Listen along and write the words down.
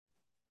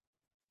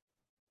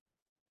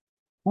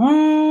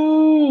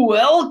Ooh,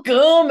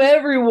 welcome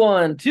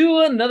everyone to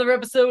another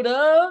episode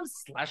of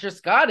Slasher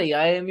Scotty.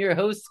 I am your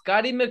host,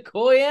 Scotty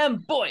McCoy,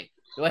 and boy,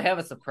 do I have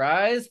a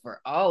surprise for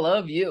all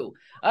of you.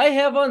 I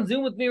have on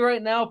Zoom with me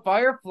right now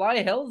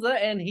Firefly Helza,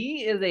 and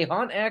he is a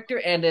haunt actor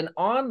and an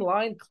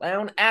online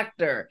clown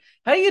actor.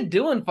 How you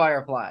doing,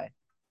 Firefly?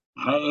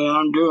 Hey,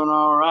 I'm doing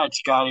all right,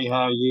 Scotty.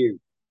 How are you?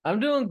 I'm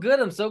doing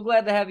good. I'm so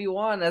glad to have you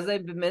on. As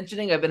I've been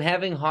mentioning, I've been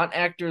having haunt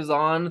actors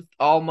on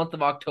all month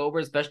of October,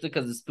 especially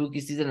because it's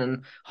spooky season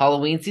and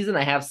Halloween season.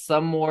 I have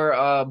some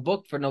more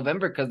booked for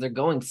November because they're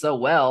going so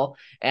well.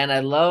 And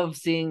I love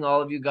seeing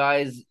all of you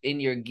guys in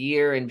your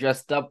gear and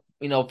dressed up,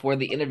 for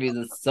the interviews.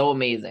 It's so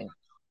amazing.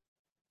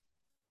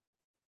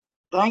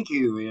 Thank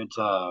you. It's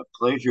a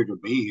pleasure to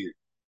be here.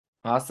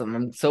 Awesome.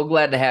 I'm so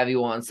glad to have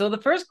you on. So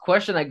the first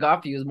question I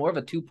got for you is more of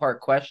a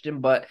two-part question,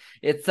 but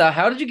it's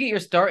how did you get your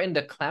start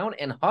into clown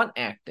and haunt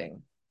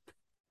acting?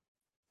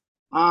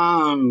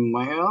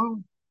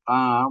 Well,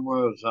 I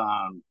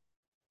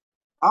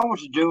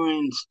was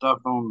doing stuff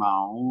on my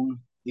own,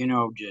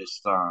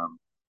 just like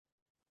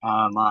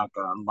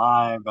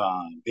live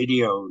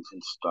videos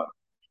and stuff.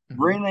 Mhm.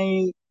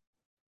 Really,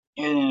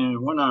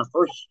 and when I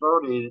first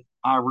started,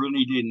 I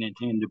really didn't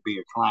intend to be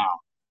a clown.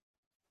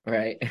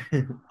 Right.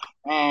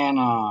 And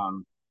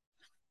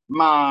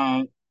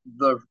my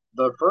the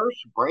first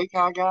break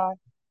I got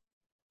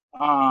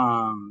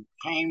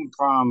came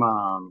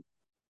from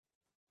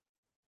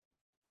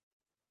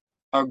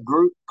a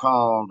group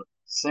called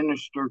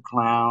Sinister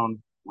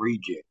Clown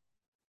Reject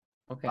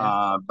Okay.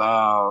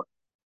 about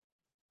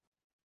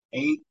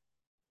 8,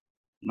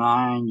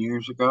 9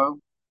 years ago.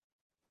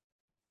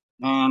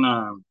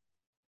 And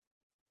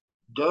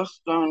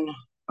Dustin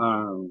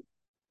um,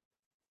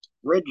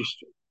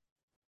 Register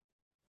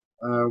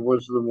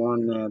was the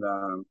one that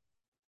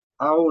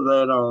I owe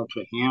that all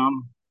to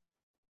him,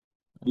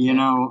 Okay. and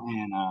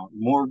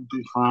Morg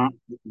the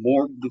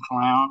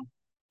Clown.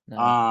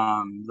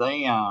 Nice.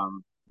 They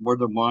were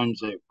the ones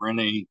that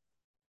really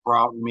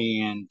brought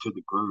me into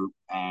the group,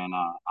 and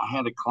I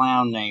had a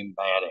clown named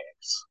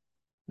Badass.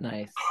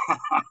 Nice.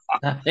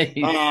 Nice.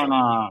 And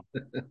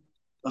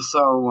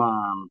so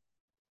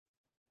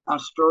I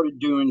started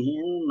doing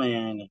him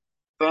and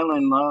fell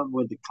in love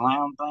with the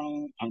clown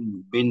thing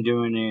and been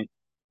doing it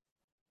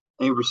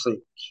ever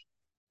since.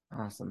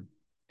 Awesome.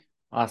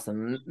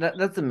 Awesome.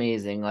 That's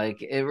amazing.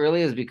 Like it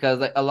really is because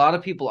like a lot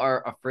of people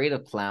are afraid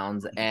of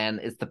clowns and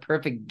it's the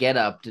perfect get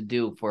up to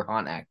do for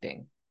haunt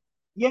acting.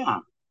 Yeah,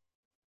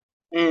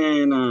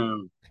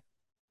 and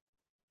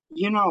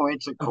it's I'm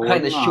kind of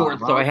according short,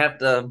 so I have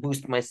to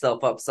boost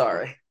myself up.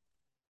 Sorry.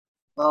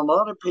 a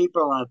lot of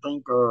people I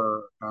think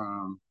are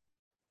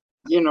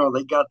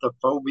they got the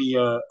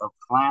phobia of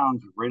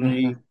clowns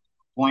really Hmm.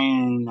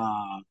 when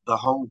the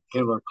whole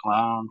killer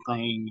clown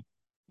thing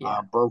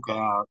Yeah. broke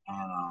out,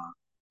 and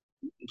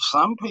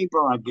some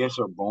people I guess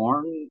are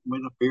born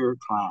with a fear of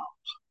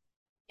clowns.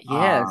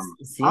 Yes,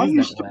 it I seems that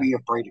used to way. be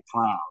afraid of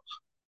clowns.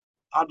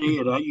 I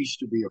did. I used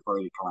to be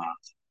afraid of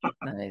clowns.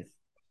 Nice.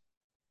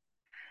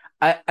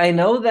 I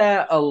know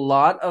that a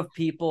lot of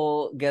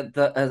people get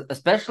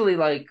especially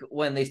like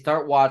when they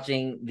start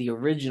watching the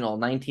original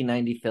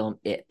 1990 film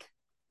It.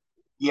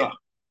 Yeah,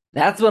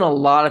 That's when a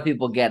lot of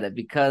people get it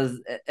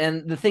because,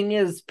 and the thing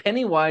is,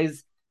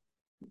 Pennywise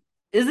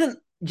isn't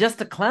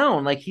just a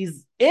clown. Like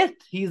he's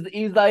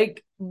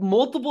like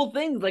multiple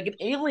things, like an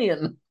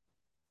alien.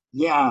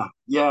 yeah,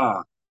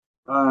 yeah.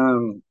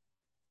 Um,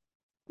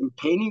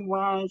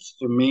 Pennywise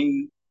to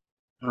me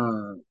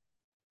uh,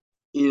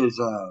 is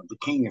the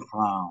king of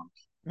clowns.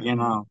 You Hmm.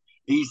 know,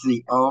 he's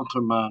the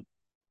ultimate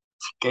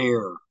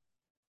scare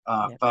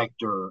Yeah,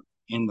 factor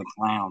in the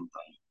clown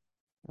thing.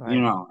 right.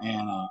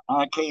 And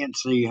I can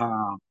see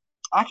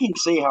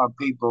how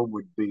people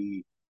would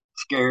be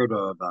scared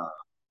of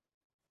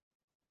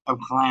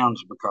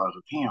clowns because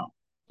of him.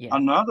 Yeah.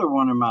 Another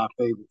one of my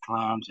favorite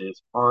clowns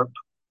is Art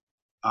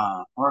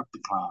the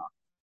Clown,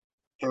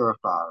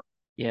 Terrifier.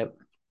 Yep.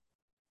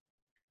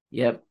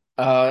 Yep.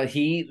 I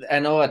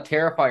know a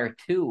Terrifier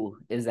 2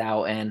 is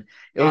out, and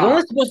it was Yeah,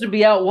 only supposed to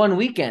be out one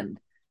weekend,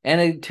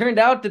 and it turned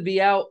out to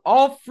be out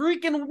all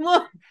freaking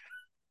month.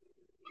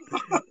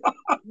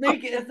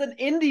 Make it, it's an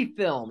indie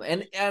film,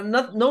 and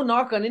no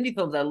knock on indie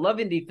films. I love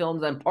indie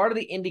films. I'm part of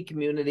the indie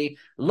community.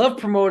 Love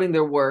promoting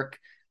their work.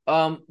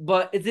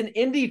 But it's an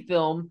indie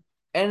film,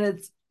 and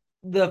it's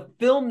the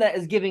film that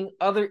is giving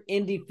other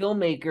indie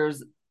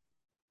filmmakers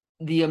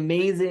the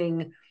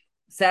amazing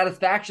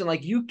satisfaction.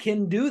 Like you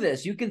can do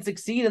this, you can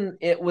succeed in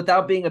it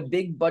without being a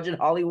big budget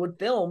Hollywood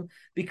film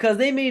because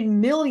they made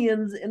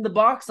millions in the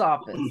box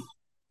office.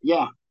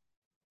 yeah,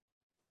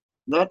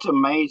 that's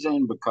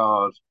amazing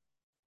because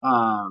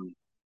um,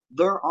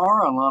 there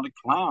are a lot of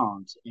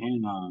clowns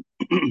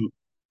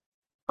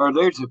or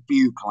there's a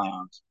few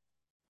clowns,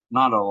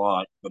 not a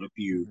lot, but a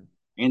few Mhm.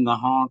 in the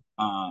haunt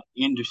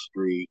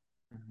industry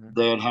Mhm.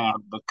 that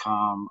have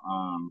become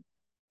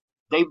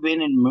they've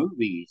been in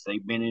movies,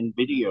 they've been in Mhm.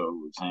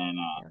 videos, and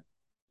Yeah.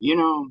 you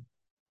know,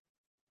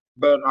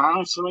 but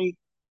honestly,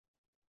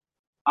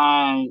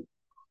 I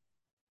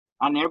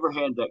I never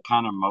had that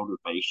kind of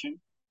motivation.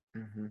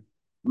 Hmm.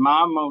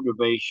 My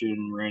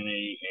motivation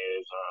really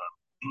is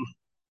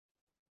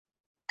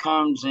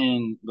comes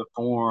in the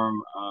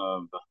form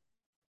of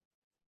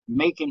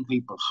making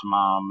people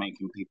smile,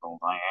 making people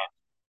laugh,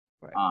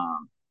 Right.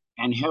 um,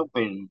 and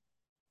helping,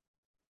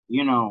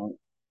 you know,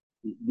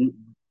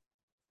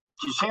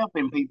 just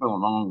helping people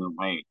along the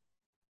way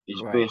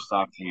as Right. best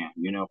I can.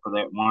 For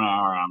that 1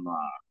 hour I'm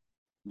live.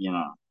 You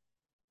know,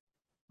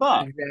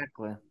 but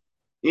Exactly.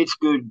 it's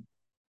good.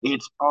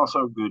 It's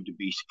also good to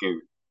be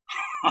scared.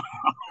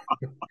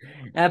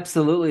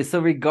 Absolutely. So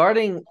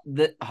regarding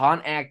the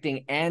haunt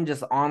acting and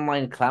just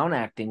online clown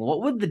acting,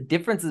 what would the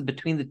differences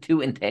between the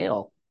two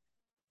entail?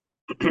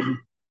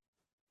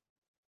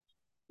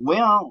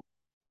 Well,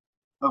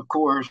 of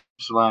course,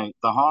 like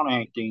the haunt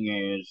acting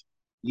is,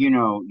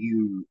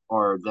 you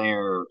are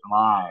there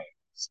live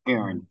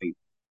scaring people.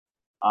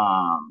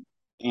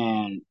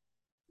 And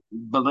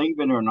believe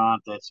it or not,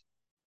 that's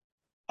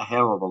a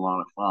hell of a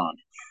lot of fun.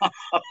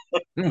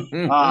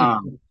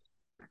 Um,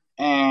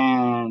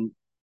 and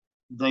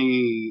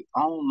the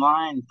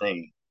online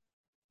thing,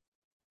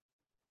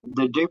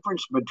 the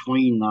difference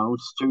between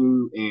those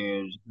two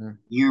is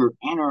you're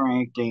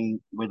interacting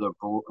with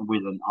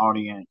with an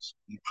audience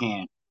you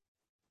can't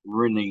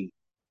really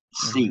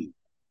Hmm. see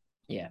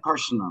Yeah.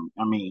 personally.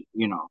 I mean,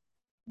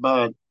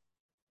 but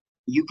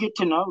you get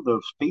to know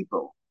those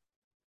people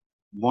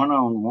one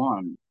on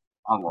one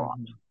a lot.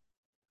 Hmm.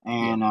 Yeah.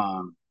 And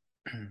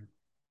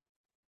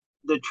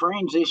the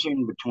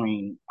transition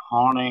between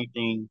haunt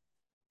acting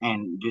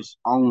and just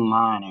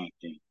online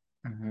acting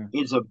Hmm.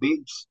 is a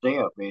big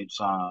step. It's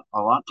a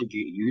lot to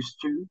get used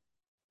to.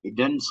 It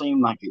doesn't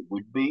seem like it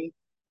would be.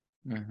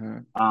 Hmm.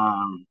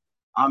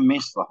 I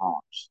miss the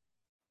haunts.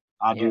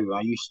 I Yeah. do.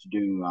 I used to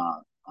do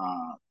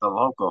the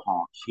local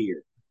haunts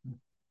here,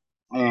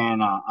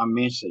 and I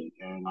miss it.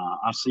 And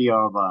I see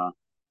all the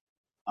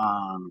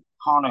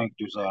haunt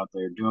actors out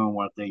there doing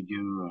what they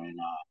do, and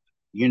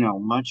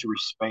much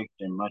respect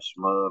and much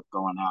love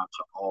going out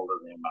to all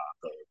of them out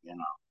there.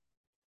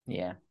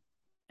 Yeah.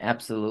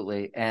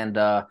 Absolutely. And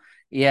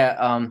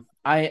yeah,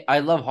 I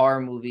love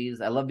horror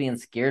movies. I love being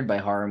scared by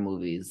horror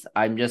movies.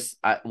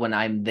 When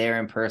I'm there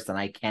in person,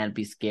 I can't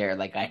be scared.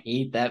 Like I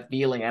hate that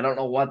feeling. I don't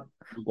know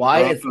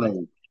why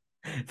Exactly.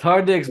 it's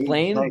hard to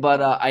explain,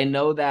 but Exactly. I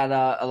know that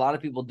a lot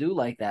of people do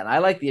like that. I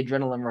like the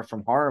adrenaline rush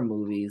from horror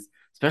movies,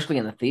 especially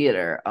in the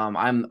theater.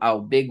 I'm a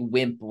big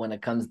wimp when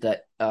it comes to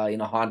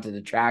haunted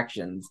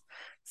attractions.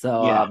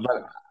 So, Yeah.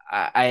 but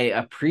I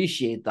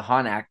appreciate the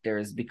haunt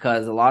actors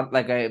because a lot,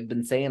 like I've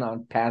been saying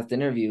on past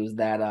interviews,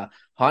 that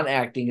haunt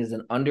acting is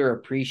an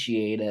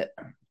underappreciated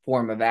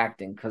form of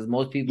acting because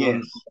most people when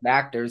they think Yes. of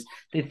actors,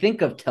 they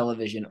think of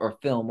television or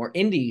film or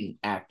indie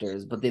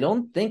actors, but they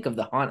don't think of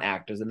the haunt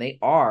actors, and they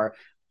are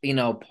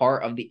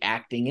part of the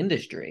acting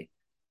industry.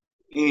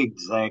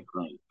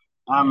 Exactly.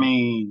 I Yeah.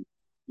 mean,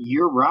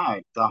 you're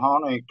right. The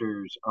haunt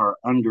actors are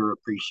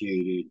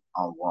underappreciated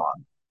a lot.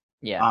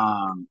 Yeah.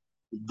 Um,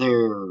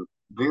 they're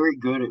very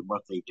good at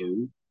what they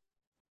do.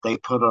 They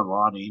put a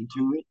lot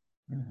into it,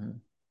 Hmm.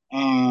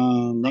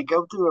 and they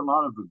go through a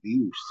lot of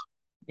abuse.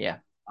 Yeah.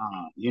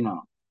 Uh, you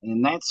know,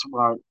 and that's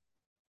what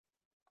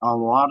a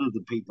lot of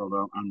the people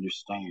don't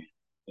understand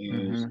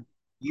is Hmm.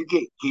 you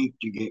get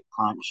kicked, you get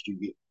punched, you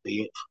get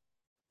bit,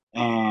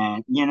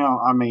 and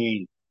I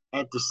mean,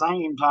 at the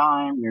same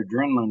time, your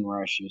adrenaline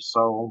rush is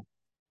so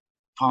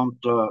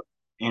pumped up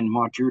in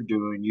what you're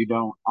doing, you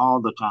don't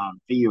all the time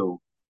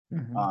feel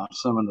Hmm.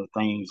 some of the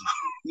things.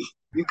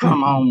 You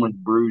come home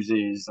with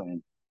bruises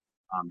and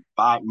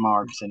bite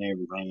marks and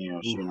everything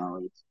else.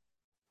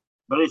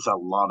 But it's a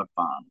lot of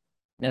fun.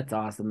 That's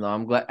awesome though.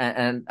 I'm glad,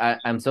 and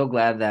I'm so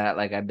glad that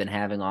like I've been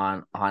having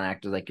on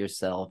actors like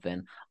yourself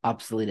and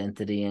Obsolete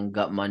Entity and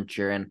Gut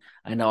Muncher, and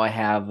I know I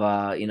have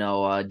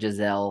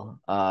Giselle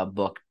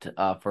booked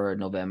for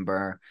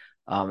November,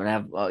 and I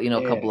have a Yeah,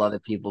 couple other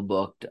people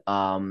booked.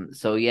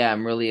 So yeah,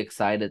 I'm really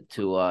excited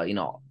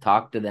to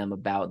talk to them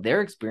about their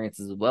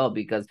experiences as well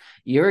because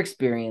your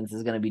experience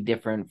is going to be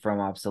different from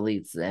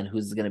Obsolete's, and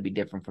who's going to be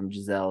different from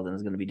Giselle, and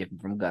is going to be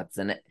different from Guts,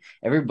 and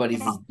everybody's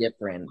yeah. is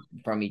different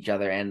from each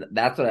other, and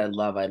that's what I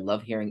love. I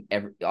love hearing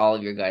all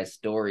of your guys'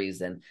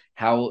 stories and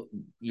how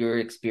your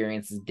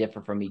experiences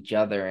differ from each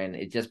other, and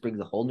it just brings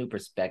a whole new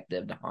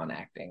perspective to haunt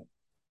acting.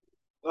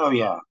 Oh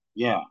yeah,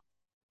 yeah.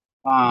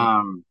 Yeah.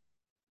 Um,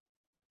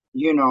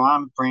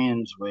 I'm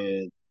friends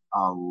with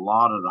a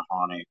lot of the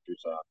haunt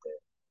actors out there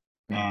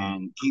Hmm.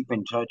 and keep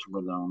in touch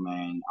with them.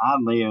 And I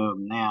live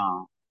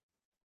now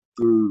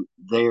through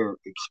their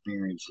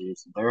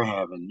experiences they're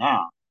having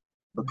now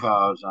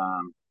because,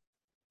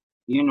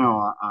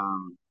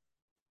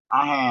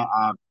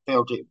 I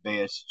felt it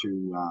best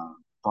to,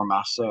 for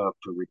myself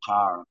to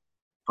retire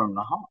from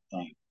the haunt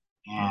thing.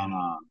 And,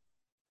 Hmm.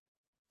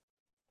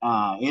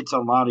 it's a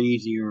lot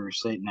easier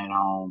sitting at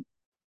home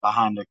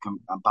behind a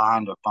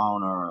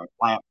phone or a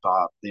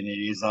laptop than it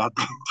is out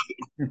there.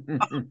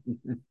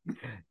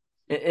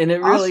 And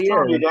it I really is.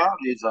 started out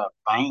as a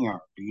banger.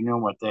 Do you know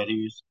what that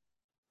is?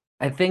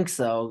 I think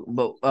so,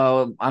 but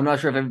I'm not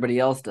sure if everybody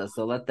else does,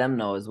 so let them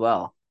know as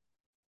well.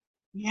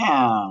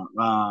 Yeah,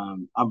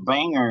 a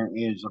banger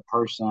is a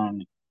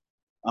person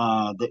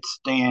that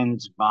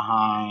stands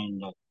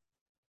behind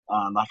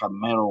like a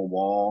metal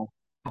wall,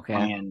 Okay.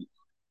 and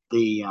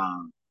the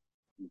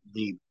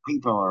the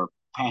people are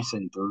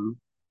passing through,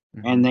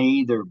 and Hmm. they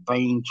either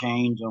bang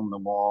chains on the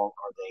wall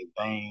or they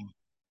bang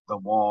the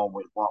wall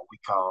with what we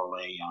call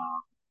a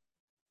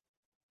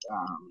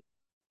um,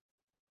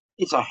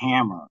 it's a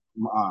hammer,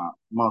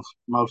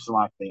 most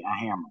likely a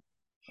hammer.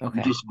 You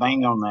Okay. just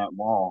bang on that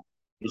wall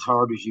as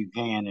hard as you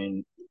can,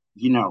 and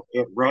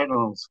it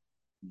rattles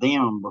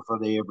them before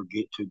they ever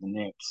get to the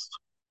next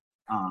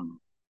um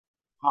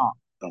haunt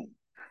thing.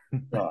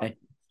 Yeah. Nice.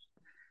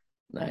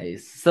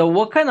 Nice. So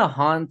what kind of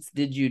haunts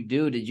did you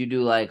do? Did you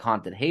do like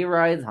haunted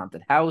hayrides,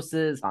 haunted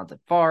houses, haunted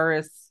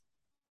forests?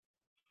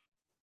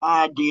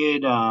 I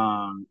did.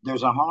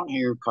 There's a haunt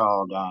here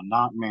called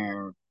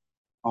Nightmare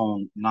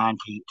on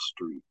 19th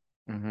Street.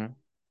 Hmm.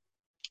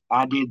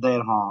 I did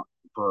that haunt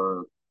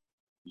for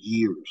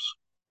years.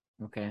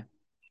 Okay.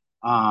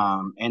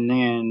 And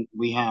then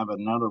we have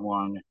another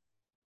one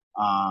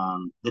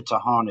that's a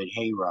haunted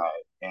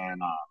hayride,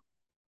 and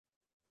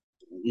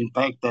in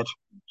fact, that's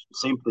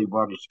simply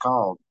what it's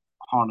called,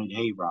 haunted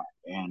hayride.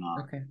 And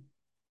Okay.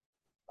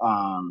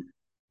 um,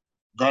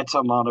 that's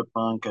a lot of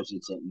fun because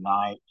it's at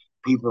night.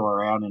 People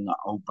are out in the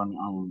open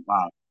on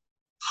like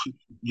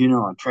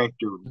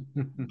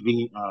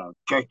a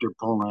tractor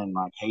pulling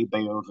like hay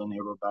bales and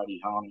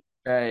everybody's on it.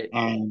 Right.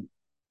 And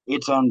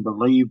it's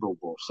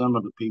unbelievable some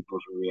of the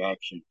people's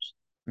reactions.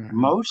 Hmm.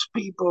 Most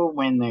people,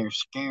 when they're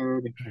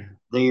scared,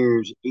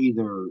 there's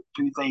either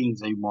two things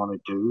they want to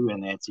do,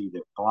 and that's either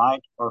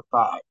flight or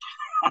fight.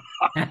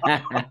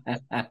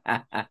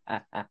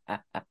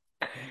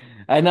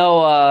 I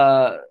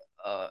know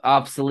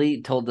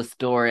Obsolete told the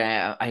story.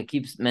 I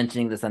keep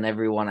mentioning this on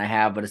every one I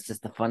have, but it's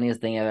just the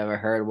funniest thing I've ever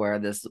heard where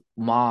this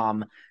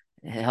mom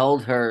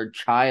held her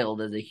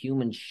child as a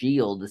human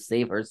shield to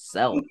save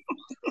herself.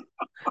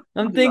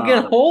 I'm thinking,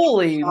 No,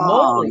 holy oh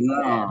moly,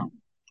 man.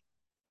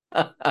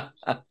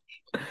 no.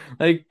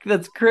 Like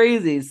that's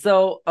crazy.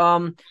 So,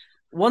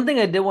 one thing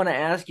I did want to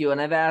ask you,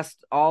 and I've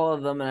asked all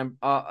of them, and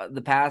I'm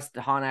the past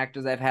haunt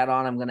actors I've had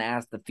on. I'm going to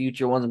ask the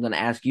future ones. I'm going to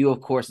ask you,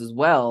 of course, as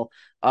well.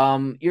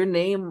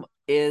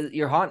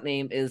 Your haunt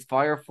name is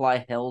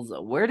Firefly Hills.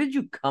 Where did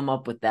you come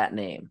up with that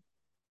name?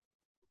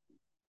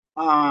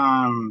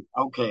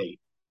 Okay.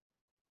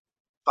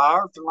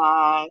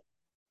 Firefly,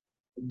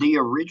 the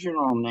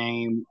original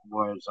name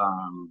was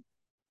um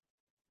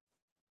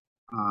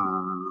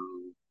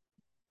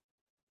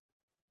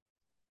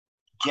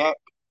Jack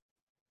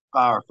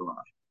Firefly.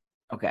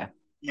 Okay.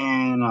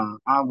 And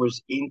I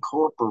was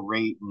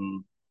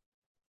incorporating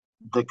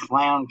the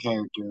clown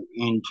character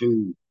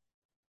into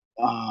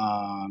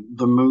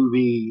the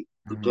movie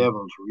The Hmm.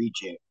 Devil's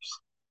Rejects.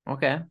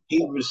 Okay.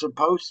 He was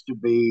supposed to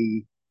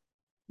be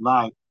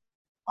like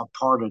a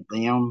part of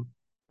them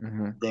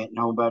Hmm. that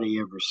nobody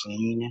ever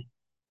seen,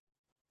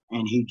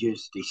 and he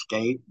just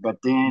escaped. But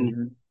then,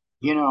 Hmm.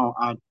 you know,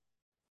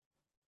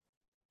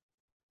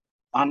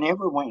 I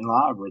never went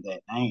live with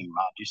that name.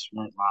 I just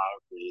went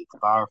live with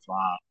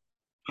Firefly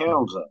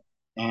Helza,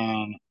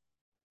 and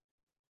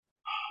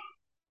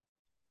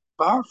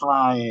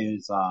Firefly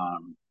is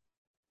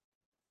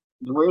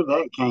where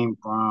that came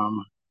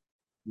from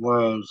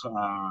was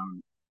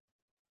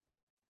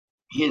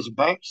his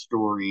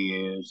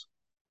backstory is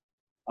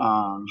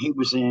he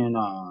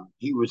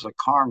was a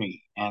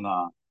carny and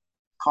a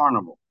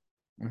carnival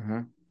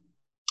Hmm.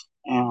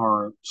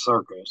 or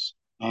circus,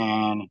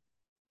 and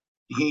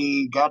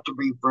he got to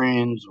be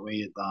friends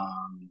with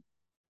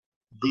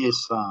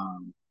this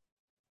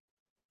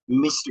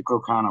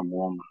mystical kind of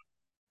woman.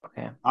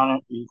 Okay. I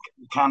don't,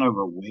 kind of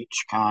a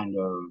witch, kind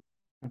of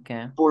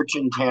Okay.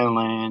 fortune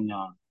telling,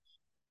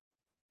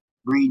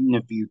 reading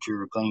the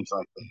future, things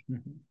like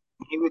that.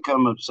 He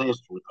became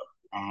obsessed with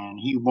her, and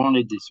he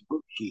wanted this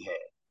book she had.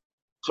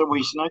 So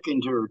we snuck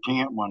into her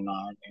tent one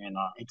night and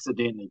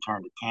accidentally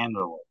turned a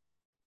candle,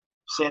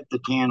 set the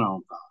tent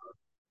on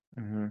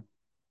fire. Hmm.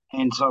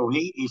 And so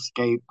he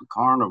escaped the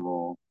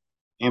carnival.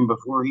 And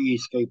before he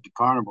escaped the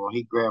carnival,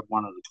 he grabbed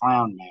one of the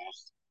clown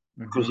masks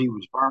because Hmm. he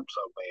was burnt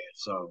so bad.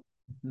 So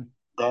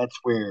that's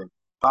where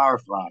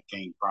Firefly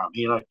came from.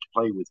 He liked to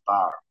play with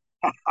fire.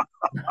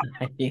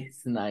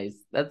 Nice, nice.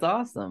 That's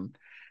awesome.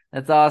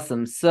 That's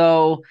awesome.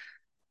 So,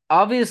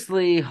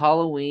 obviously,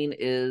 Halloween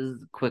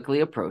is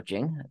quickly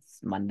approaching. It's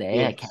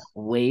Monday. I can't Yes.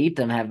 wait.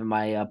 I'm having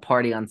my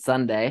party on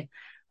Sunday.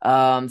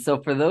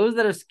 So for those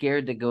that are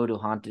scared to go to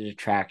haunted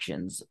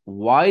attractions,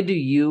 why do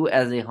you,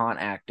 as a haunt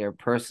actor,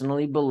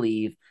 personally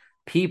believe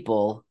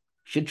people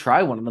should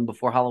try one of them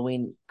before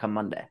Halloween come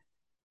Monday?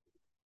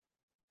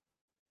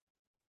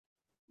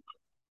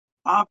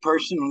 I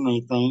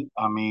personally think,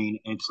 I mean,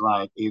 it's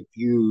like if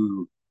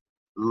you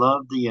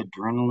love the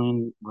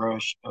adrenaline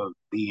rush of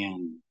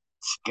being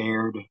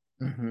scared,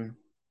 Hmm.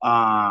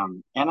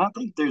 and I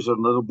think there's a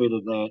little bit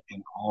of that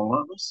in all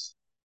of us.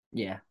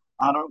 Yeah.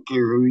 I don't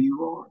care who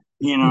you are.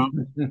 You know,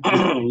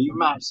 you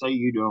might say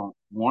you don't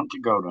want to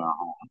go to a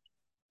haunt,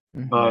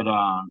 Hmm. but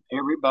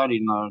everybody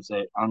knows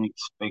that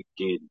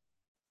unexpected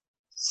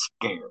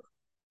scare.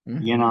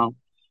 You Hmm. know,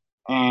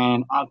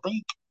 and I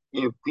think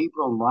if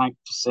people like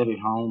to sit at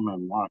home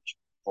and watch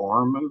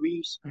horror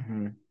movies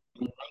Hmm.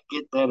 and they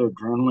get that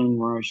adrenaline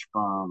rush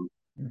from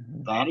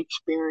Hmm. that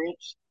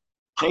experience,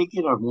 take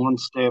it a one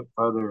step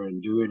further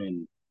and do it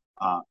in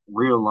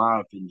real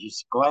life and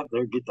just go out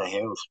there and get the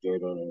hell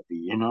scared out of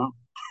you, you know?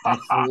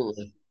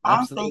 Absolutely.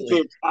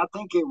 Absolutely. I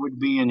think it would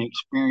be an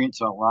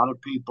experience a lot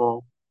of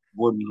people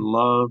would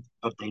love,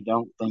 but they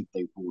don't think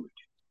they would.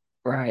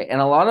 Right. And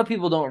a lot of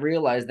people don't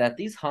realize that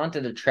these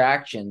haunted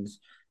attractions,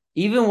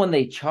 even when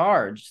they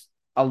charge,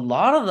 a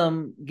lot of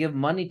them give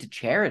money to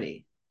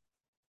charity.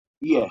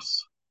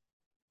 Yes,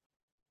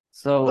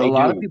 So a they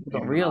lot of do. people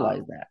don't And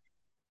realize that.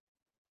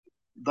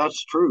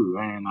 that's true.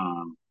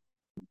 And,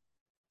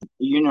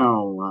 you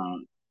know,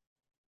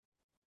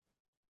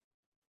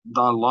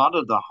 a lot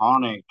of the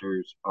haunt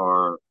actors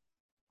are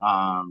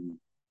um,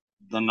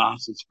 the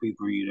nicest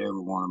people you'd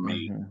ever want to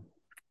meet. Hmm.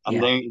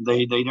 And Yeah.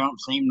 they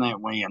don't seem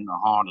that way in the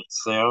haunt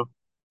itself,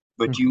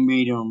 but you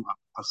meet them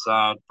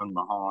aside from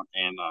the haunt,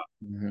 and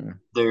Hmm.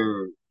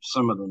 they're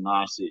some of the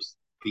nicest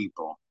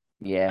people.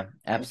 Yeah,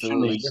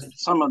 Actually, absolutely. Just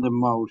some of the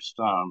most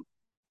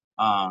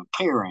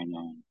caring,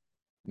 and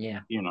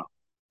yeah. you know,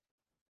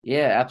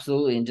 Yeah,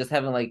 absolutely. And just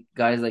having like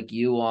guys like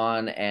you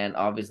on, and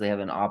obviously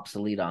having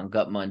Obsolete on,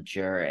 Gut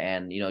Muncher,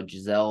 and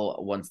Giselle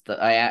wants to.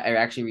 I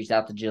actually reached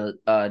out to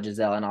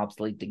Giselle and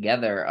Obsolete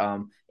together,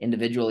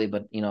 individually,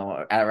 but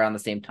at around the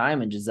same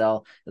time. And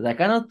Giselle is like,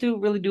 I don't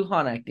really do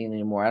haunt acting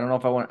anymore. I don't know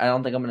if I want. I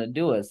don't think I'm gonna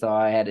do it. So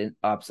I had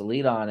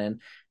Obsolete on,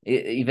 and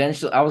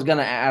eventually I was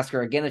gonna ask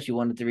her again if she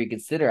wanted to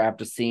reconsider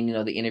after seeing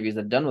the interviews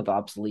I've done with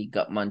Obsolete,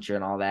 Gut Muncher,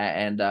 and all that,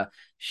 and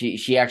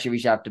she actually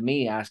reached out to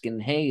me asking,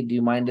 "Hey, do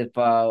you mind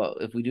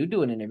if we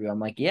do an interview?" I'm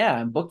like, "Yeah,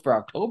 I'm booked for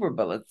October,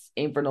 but let's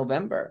aim for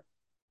November."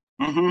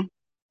 hmm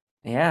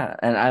Yeah,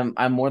 and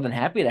I'm more than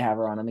happy to have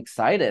her on. I'm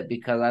excited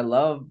because I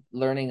love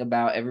learning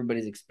about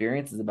everybody's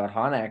experiences about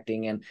haunt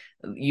acting, and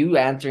you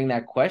answering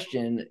that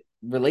question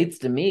relates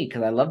to me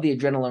because I love the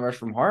adrenaline rush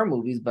from horror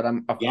movies, but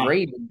I'm yeah,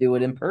 afraid to do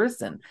it in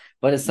person.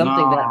 But it's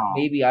something that no,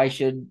 maybe I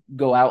should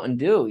go out and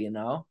do.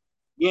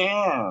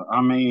 yeah.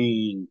 I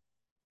mean,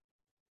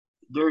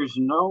 there's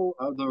no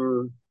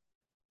other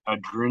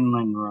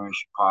adrenaline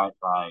rush quite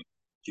like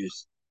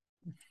just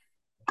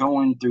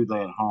going through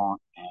that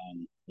haunt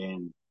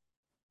and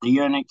the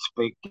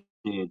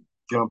unexpected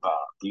jump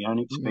out, the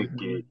Hmm.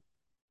 unexpected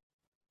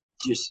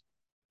just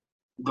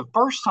the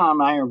first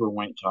time I ever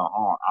went to a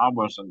haunt, I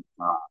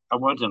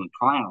wasn't a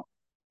clown.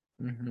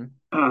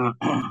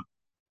 Hmm.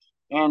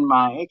 And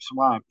my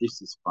ex-wife,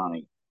 this is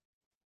funny.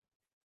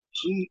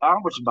 I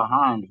was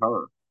behind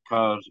her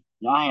because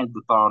I had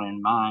the thought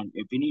in mind,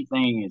 if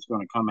anything is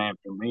going to come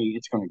after me,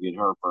 it's going to get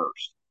her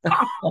first.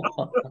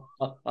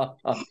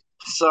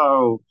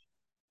 So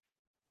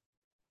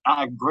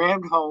I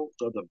grabbed hold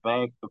of the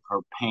back of her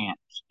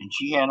pants, and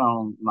she had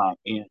on like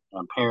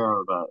a pair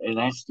of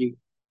elastic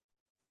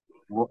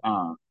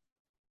uh,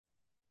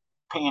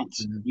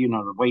 pants. You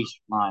know, the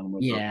waistline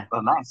was Yeah.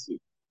 elastic,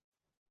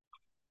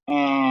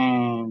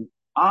 and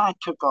I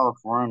took off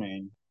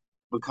running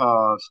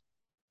because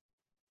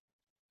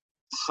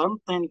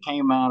something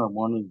came out of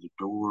one of the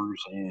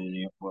doors,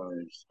 and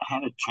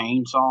had a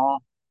chainsaw.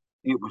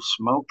 It was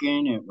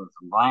smoking. It was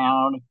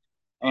loud,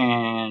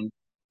 and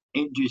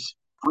it just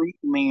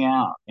freaked me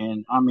out.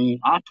 And I mean,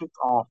 I took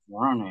off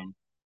running.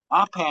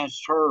 I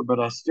passed her, but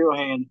I still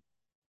had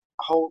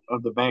hold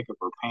of the back of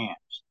her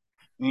pants.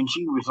 And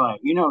she was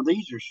like,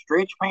 these are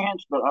stretch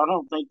pants, but I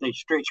don't think they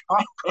stretch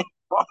quite that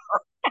far.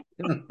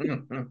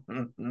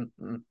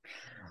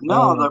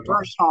 No, Oh my the God.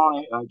 first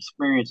haunted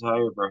experience I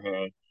ever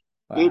had,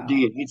 it Wow.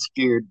 did. It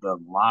scared the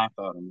life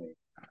out of me.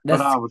 But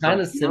That's I was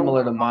kind like, of you know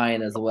similar what? to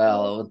mine as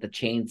well with the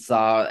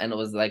chainsaw. And it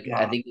was like,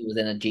 I Yeah, think he was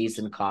in a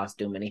Jason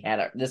costume and he had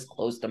it this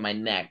close to my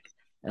neck.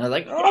 And I was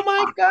like, oh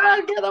my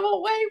God, get him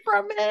away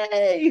from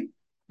me.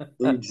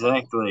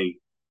 exactly.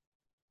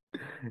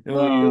 It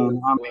was And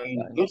I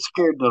mean, horrifying. it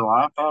scared the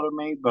life out of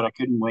me, but I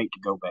couldn't wait to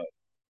go back.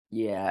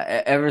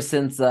 Yeah, ever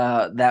since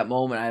that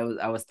moment,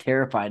 I was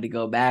terrified to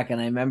go back, and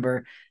I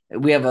remember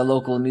we have a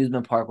local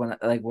amusement park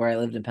like where I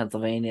lived in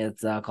Pennsylvania.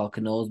 It's called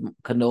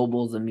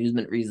Knoebels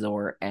Amusement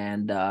Resort,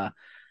 and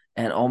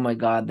oh my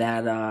God,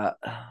 that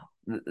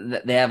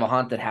they have a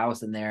haunted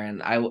house in there,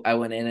 and I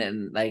went in it,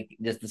 and like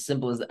just the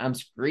simplest, I'm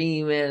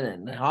screaming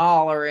and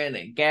hollering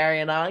and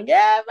carrying on,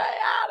 get me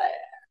out of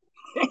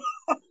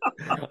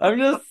I'm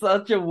just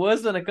such a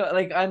wuss when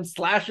like I'm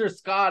Slasher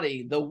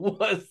Scotty, the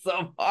wuss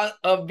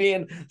of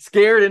being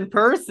scared in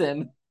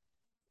person.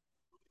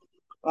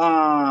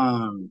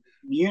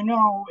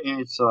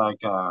 It's like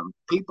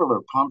people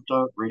are pumped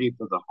up, ready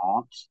for the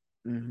haunts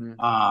Hmm.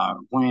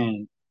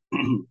 when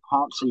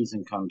haunt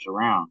season comes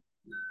around.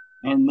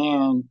 And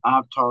then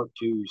I've talked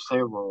to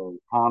several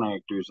haunt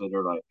actors that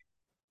are like,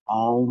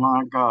 "Oh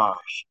my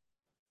gosh,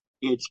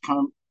 it's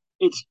come!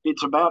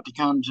 it's about to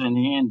come to an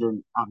end,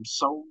 and I'm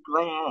so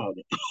glad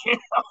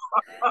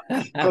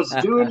because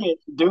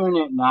doing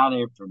it night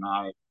after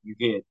night, you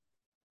get it's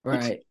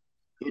Right.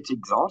 it's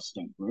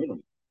exhausting, really.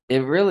 It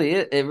really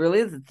is. It really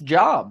is. It's a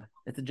job.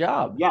 It's a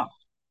job. Yeah, It's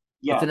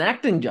yeah, an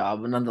acting job,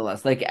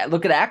 nonetheless. Like,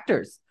 look at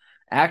actors.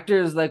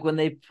 Actors, like when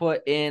they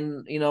put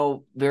in,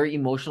 very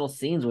emotional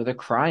scenes where they're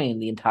crying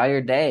the entire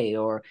day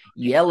or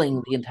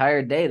yelling the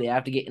entire day, they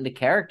have to get into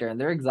character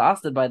and they're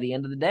exhausted by the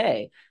end of the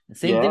day. The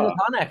same thing with yeah,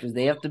 haunt actors.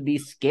 They have to be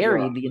yeah.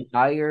 scary the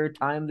entire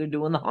time they're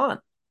doing the haunt.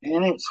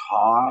 And it's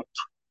hot,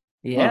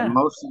 and Yeah.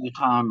 most of the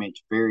time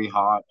it's very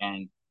hot,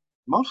 and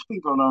most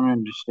people don't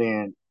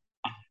understand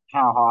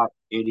how hot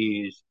it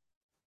is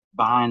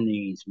behind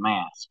these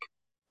masks.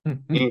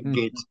 It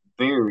gets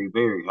very,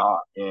 very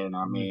hot, and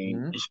I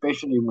mean, Hmm.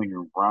 especially when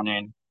you're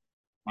running,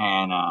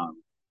 and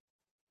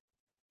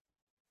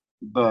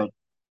but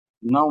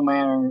no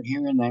matter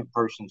hearing that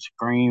person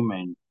scream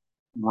and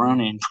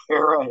running,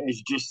 Tara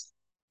is just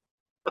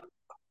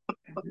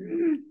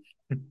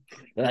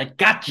Like,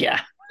 gotcha.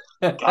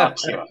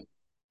 gotcha.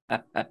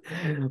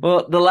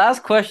 Well, the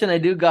last question I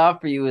do got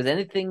for you is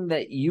anything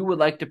that you would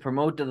like to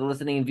promote to the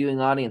listening and viewing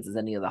audience? Is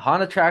any of the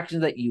haunt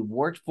attractions that you've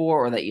worked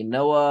for or that you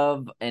know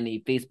of? Any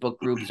Facebook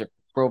groups or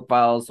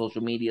profiles,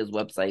 social medias,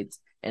 websites,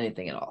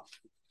 anything at all?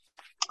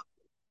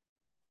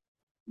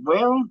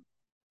 Well,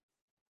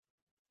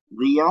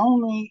 the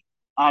only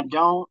I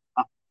don't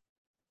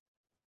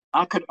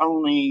I could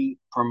only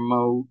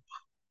promote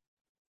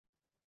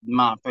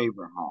my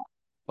favorite haunt.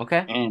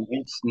 Okay. And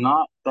it's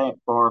not that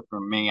far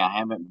from me. I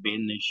haven't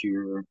been this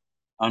year,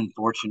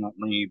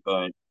 unfortunately,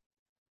 but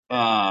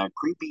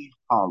Creepy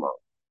Hollow.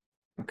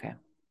 Okay.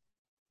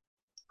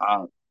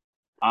 I,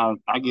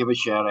 I give a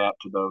shout out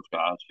to those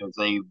guys because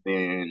they've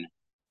been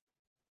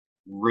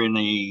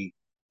really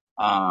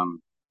um,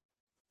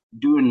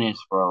 doing this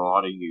for a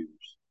lot of years,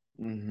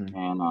 Hmm.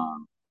 and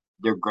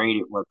they're great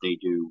at what they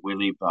do.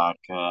 Willie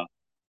Vodka,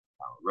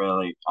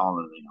 really, all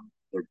of them.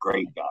 They're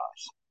great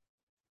guys.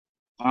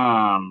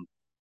 Um,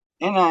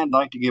 and I'd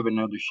like to give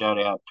another shout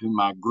out to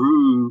my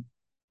group,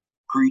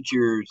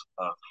 Creatures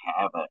of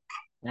Havoc.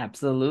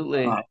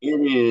 Absolutely.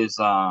 It is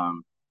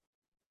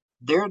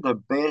they're the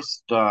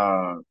best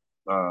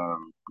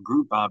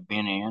group I've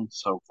been in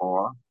so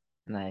far.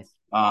 Nice.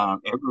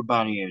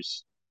 Everybody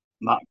is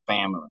like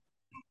family,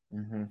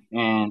 Hmm.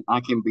 and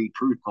I can be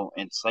truthful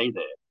and say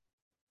that.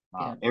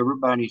 Yeah.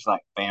 Everybody's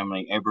like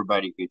family.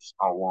 Everybody gets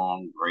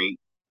along great.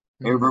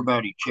 Hmm.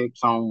 Everybody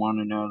checks on one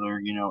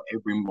another,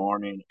 every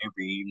morning,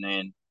 every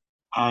evening.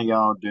 How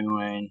y'all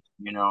doing?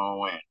 And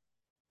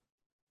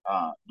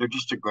they're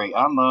just a great.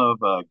 I love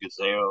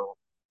Gazelle,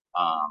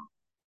 um,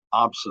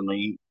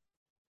 Obsolete,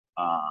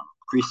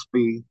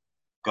 Crispy,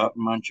 Gut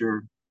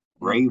Muncher,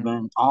 Hmm.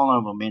 Raven, all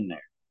of them in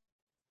there.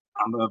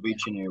 I love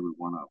each and every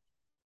one of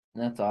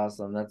That's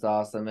awesome. That's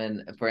awesome.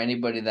 And for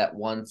anybody that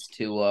wants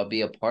to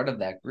be a part of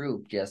that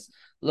group, just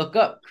look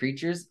up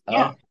Creatures them.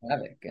 of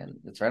Havoc, and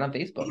it's right on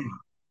Facebook. Yeah,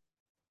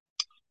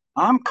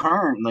 I'm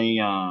currently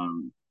uh,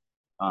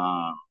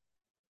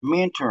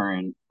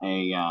 mentoring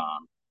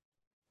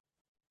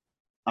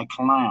a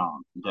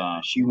clown.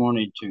 She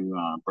wanted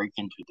to break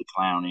into the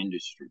clown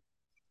industry,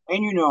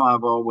 and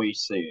I've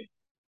always said,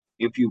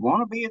 if you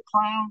want to be a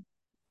clown,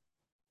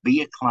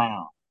 be a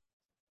clown.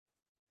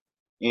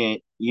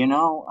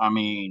 I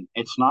mean,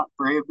 it's not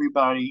for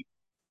everybody,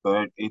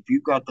 but if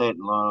you got that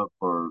love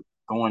for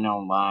going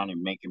online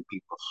and making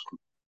people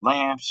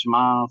laugh,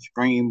 smile,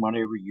 scream,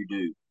 whatever you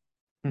do,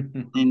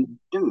 then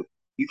do it.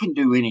 You can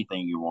do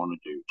anything you want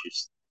to do.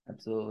 Just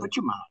Absolutely. put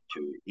your mind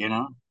to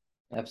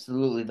it.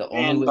 Absolutely. The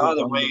only And way you're by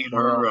the going to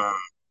way, fail.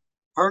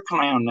 her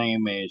clown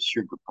name is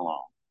Sugar Plum,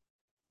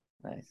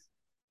 Nice.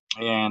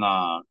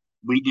 and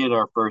we did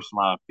our first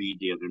live feed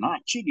the other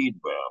night. She did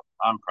well.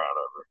 I'm proud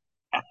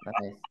of her.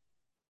 Nice.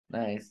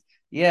 Nice.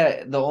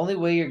 Yeah, the only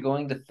way you're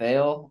going to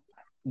fail,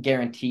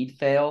 guaranteed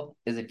fail,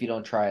 is if you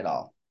don't try at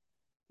all.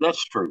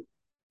 That's true.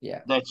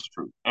 Yeah. That's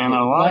true. And a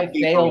You lot of might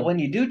fail people, when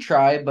you do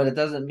try, but it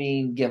doesn't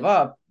mean give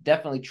up.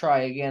 Definitely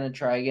try again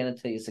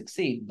until you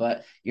succeed,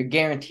 but you're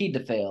guaranteed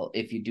to fail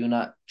if you do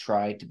not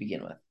try to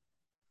begin with.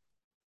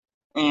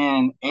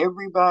 and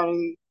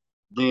everybody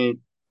that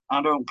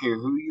I don't care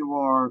who you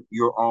are,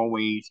 you're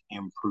always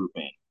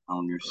improving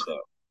on yourself.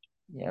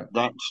 Yeah.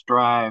 That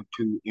strive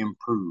to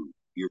improve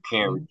your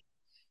character.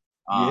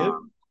 Yep.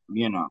 Um,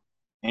 you know,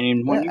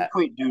 and when you Yeah,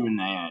 quit doing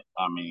that,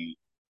 I mean,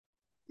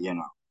 you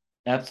know,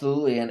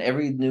 absolutely. And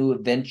every new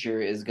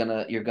adventure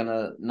you're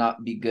gonna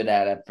not be good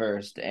at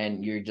first,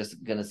 and you're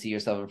just gonna see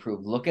yourself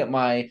improve. Look at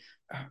my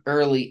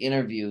early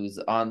interviews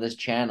on this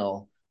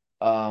channel,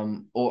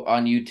 or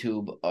on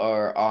YouTube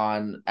or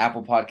on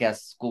Apple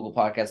Podcasts, Google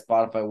Podcasts,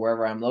 Spotify,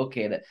 wherever I'm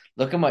located.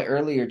 Look at my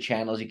earlier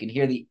channels. You can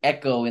hear the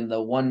echo in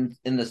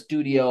the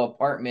studio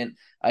apartment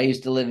I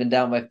used to live in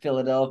down by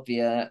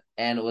Philadelphia,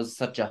 and it was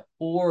such a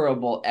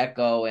horrible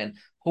echo and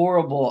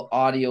horrible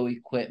audio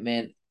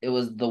equipment. it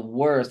was the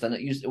worst, and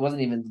it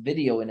wasn't even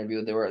video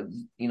interview. They were,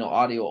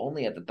 audio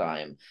only at the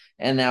time.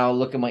 And now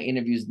look at my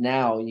interviews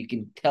now, and you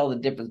can tell the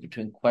difference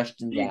between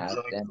questions asked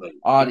and Exactly.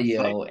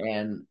 audio Exactly.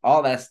 and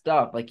all that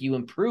stuff. Like, you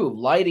improve.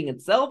 Lighting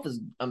itself is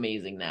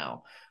amazing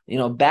now.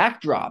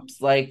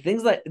 Backdrops, like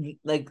things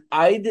like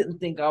I didn't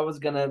think I was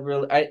gonna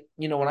really.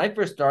 When I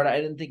first started,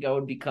 I didn't think I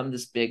would become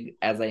this big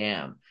as I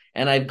am,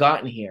 and I've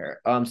gotten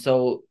here.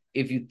 So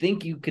if you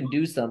think you can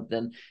do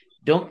something,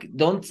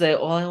 don't say,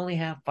 oh, I only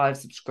have 5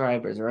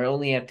 subscribers, or I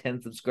only have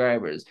 10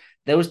 subscribers.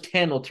 Those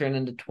 10 will turn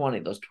into 20.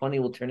 Those 20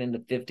 will turn into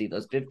 50.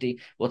 Those 50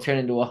 will turn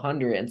into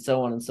 100, and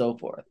so on and so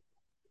forth.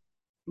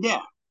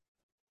 Yeah.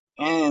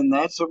 And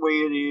that's the way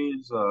it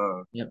is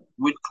Yep.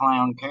 with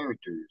clown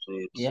characters.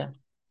 It's Yeah.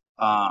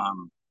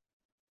 um,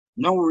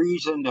 no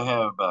reason to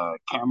have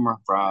camera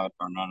fright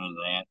or none of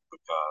that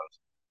because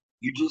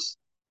you just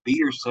be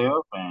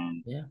yourself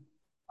and Yeah.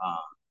 uh,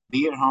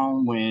 be at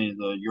home with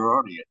your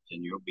audience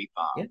and you'll be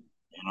fine, Yeah.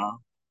 you know?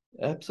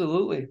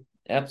 Absolutely.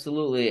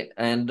 Absolutely.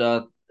 And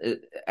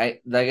I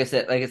like I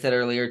said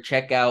earlier,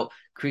 check out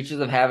Creatures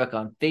of Havoc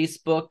on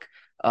Facebook.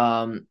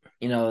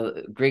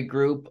 Great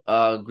group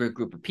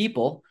of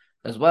people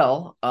as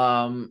well.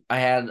 I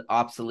had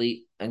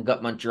Obsolete and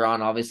Gut Muncher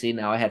on, obviously.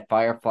 Now I had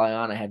Firefly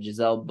on, I had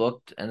Giselle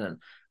booked, and then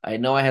I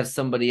know I have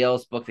somebody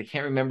else booked. I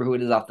can't remember who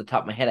it is off the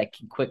top of my head. I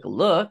can quick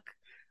look.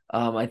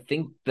 I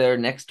think they're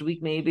next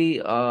week, maybe.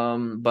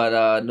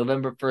 But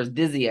November 1st,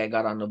 Dizzy, I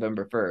got on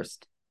November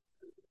 1st.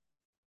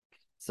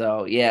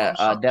 So yeah,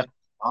 Awesome.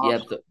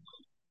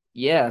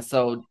 yeah, Awesome.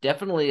 so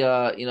definitely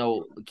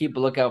keep a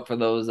lookout for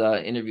those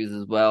interviews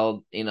as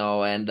well,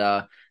 and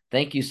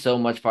thank you so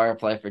much,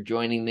 Firefly, for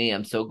joining me.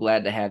 I'm so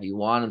glad to have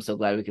you on. I'm so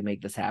glad we can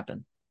make this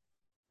happen.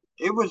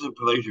 It was a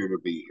pleasure to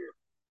be here.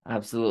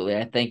 Absolutely.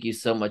 I thank you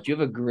so much. You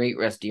have a great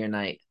rest of your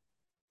night.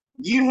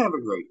 You have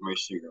a great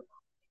rest of your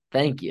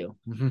Thank you.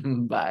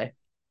 Bye.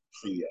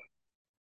 See ya.